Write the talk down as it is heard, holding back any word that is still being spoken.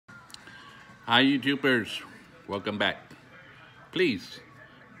Hi, YouTubers. Welcome back. Please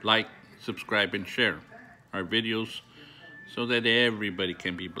like, subscribe, and share our videos so that everybody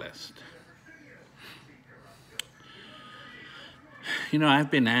can be blessed. You know,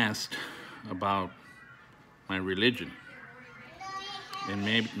 I've been asked about my religion, and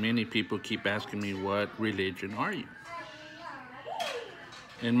many people keep asking me, what religion are you?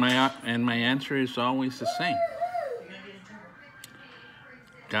 And my answer is always the same.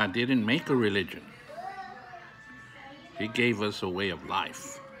 God didn't make a religion. He gave us a way of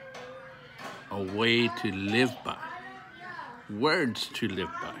life, a way to live by, words to live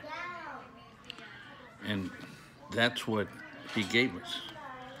by. And that's what he gave us.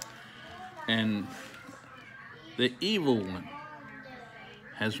 And the evil one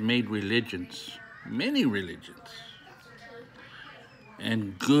has made religions, many religions,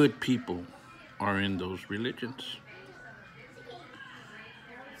 and good people are in those religions.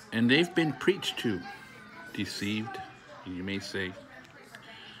 And they've been preached to, deceived, you may say.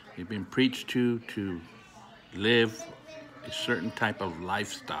 They've been preached to live a certain type of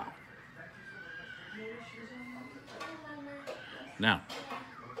lifestyle. Now,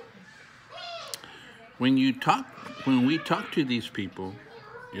 when we talk to these people,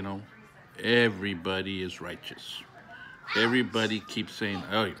 you know, everybody is righteous. Everybody keeps saying,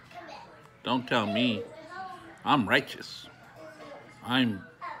 oh, don't tell me I'm righteous. I'm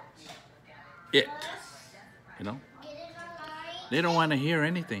it, you know. They don't want to hear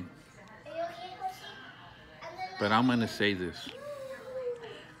anything. But I'm going to say this.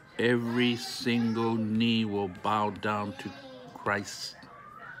 Every single knee will bow down to Christ,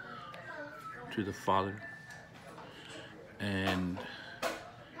 to the Father. And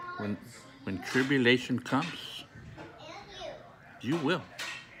when tribulation comes, you will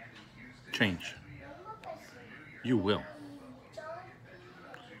change. You will.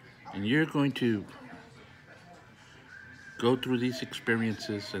 And you're going to go through these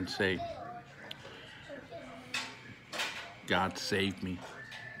experiences and say, God saved me.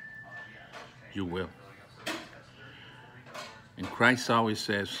 You will. And Christ always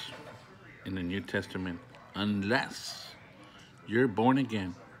says in the New Testament, unless you're born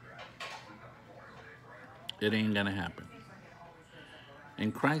again, it ain't gonna happen.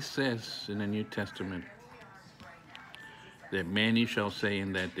 And Christ says in the New Testament that many shall say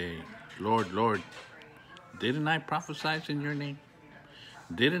in that day, Lord, Lord, didn't I prophesy in your name?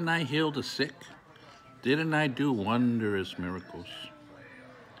 Didn't I heal the sick? Didn't I do wondrous miracles?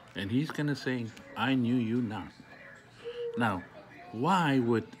 And he's going to say, I knew you not. Now, why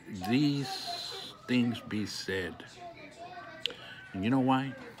would these things be said? And you know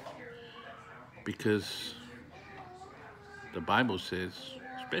why? Because the Bible says,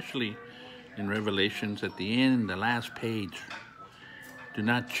 especially in Revelations at the end, the last page, do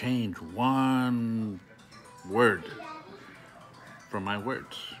not change one word from my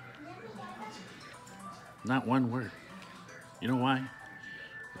words. Not one word. You know why?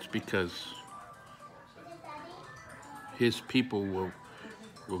 It's because his people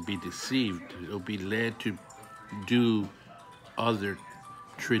will be deceived. They'll be led to do other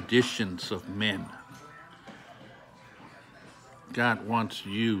traditions of men. God wants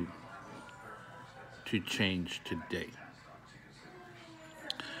you to change today.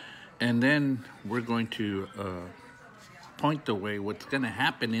 And then we're going to point the way what's going to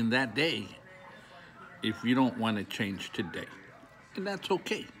happen in that day if you don't want to change today. And that's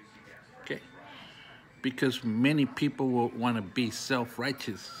okay. Okay? Because many people will want to be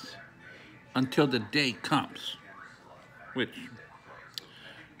self-righteous until the day comes, which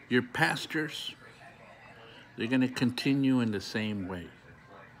your pastors, they're going to continue in the same way.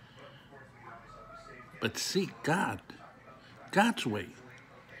 But seek God, God's way.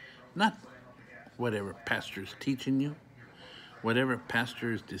 Not whatever pastor is teaching you, whatever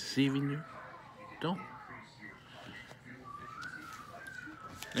pastor is deceiving you. Don't.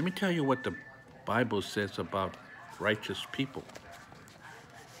 Let me tell you what the Bible says about righteous people.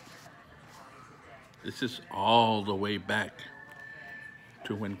 This is all the way back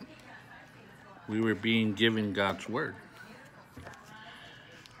to when we were being given God's word.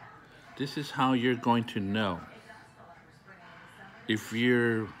 This is how you're going to know if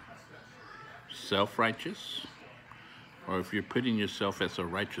you're self-righteous or if you're putting yourself as a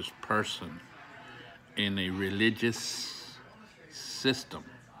righteous person in a religious system,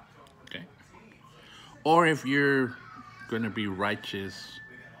 okay? Or if you're going to be righteous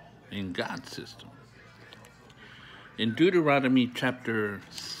in God's system. In Deuteronomy chapter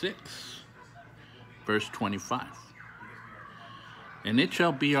 6, verse 25, and it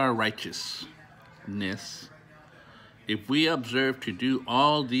shall be our righteousness if we observe to do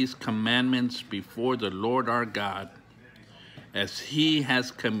all these commandments before the Lord our God, as he has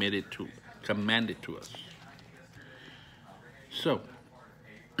commanded to us. So,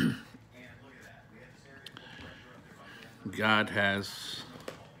 God has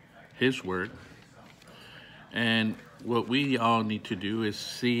his word, and what we all need to do is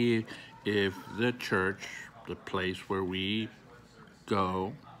see if the church, the place where we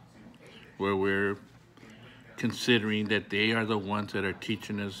go, where we're considering that they are the ones that are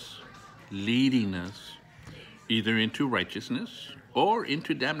teaching us, leading us, either into righteousness or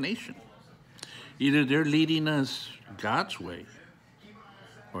into damnation. Either they're leading us God's way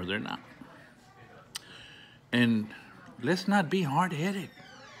or they're not. And let's not be hard-headed.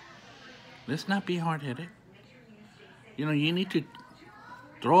 Let's not be hard-headed. You know, you need to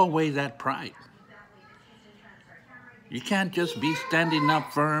throw away that pride. You can't just be standing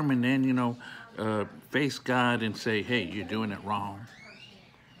up firm and then, face God and say, hey, you're doing it wrong.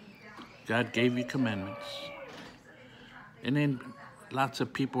 God gave you commandments. And then lots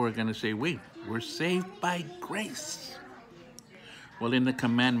of people are going to say, wait, we're saved by grace. Well, in the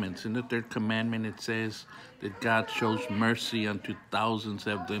commandments, in the third commandment, it says that God shows mercy unto thousands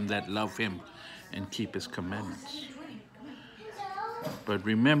of them that love him and keep his commandments. But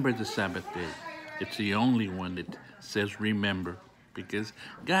remember the Sabbath day. It's the only one that says remember, because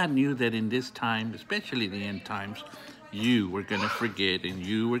God knew that in this time, especially the end times, you were going to forget and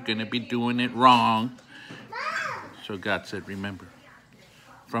you were going to be doing it wrong. So God said, remember.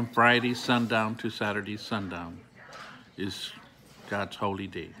 From Friday sundown to Saturday sundown is God's holy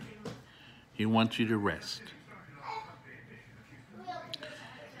day. He wants you to rest.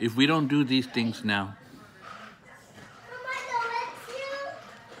 If we don't do these things now,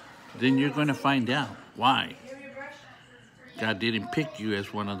 then you're going to find out why God didn't pick you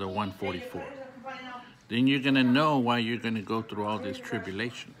as one of the 144. Then you're going to know why you're going to go through all this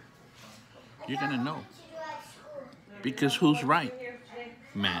tribulation. You're going to know. Because who's right?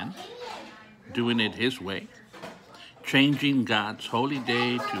 Man, doing it his way, changing God's holy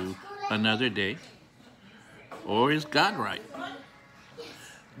day to another day, or is God right?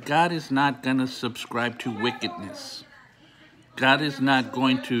 God is not going to subscribe to wickedness. God is not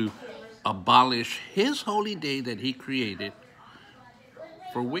going to abolish his holy day that he created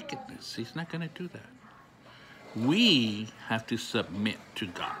for wickedness. He's not going to do that. We have to submit to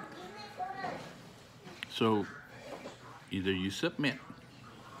God. So either you submit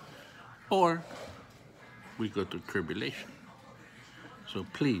or we go through tribulation. So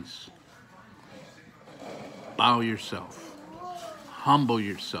please, bow yourself, humble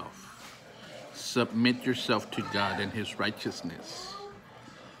yourself, submit yourself to God and his righteousness,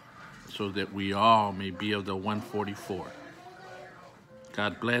 so that we all may be of the 144.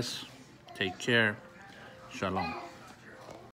 God bless. Take care. Shalom.